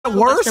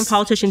Western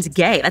politicians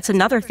gay. That's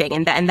another thing.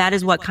 And that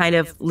is what kind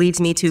of leads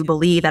me to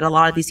believe that a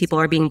lot of these people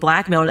are being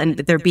blackmailed and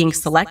they're being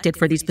selected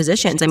for these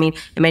positions. I mean,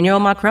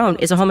 Emmanuel Macron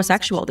is a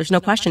homosexual. There's no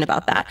question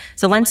about that.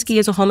 Zelenskyy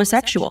is a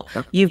homosexual.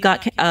 Yep. You've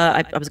got,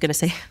 I was going to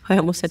say, I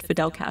almost said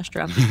Fidel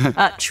Castro.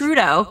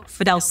 Trudeau,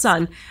 Fidel's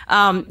son.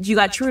 You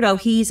got Trudeau,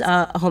 he's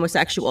a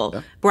homosexual.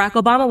 Yep. Barack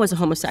Obama was a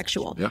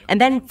homosexual. Yep.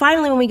 And then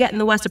finally, when we get in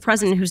the West, a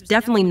president who's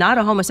definitely not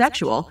a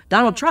homosexual,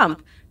 Donald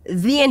Trump,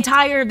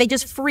 they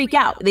just freak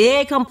out.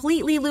 They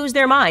completely lose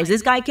their minds.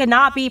 This guy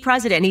cannot be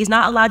president. He's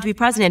not allowed to be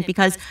president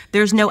because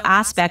there's no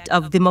aspect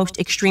of the most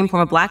extreme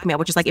form of blackmail,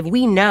 which is like, if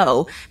we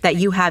know that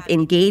you have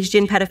engaged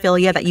in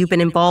pedophilia, that you've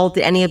been involved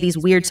in any of these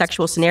weird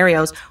sexual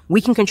scenarios,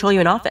 we can control you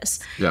in office.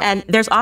 Yeah. And there's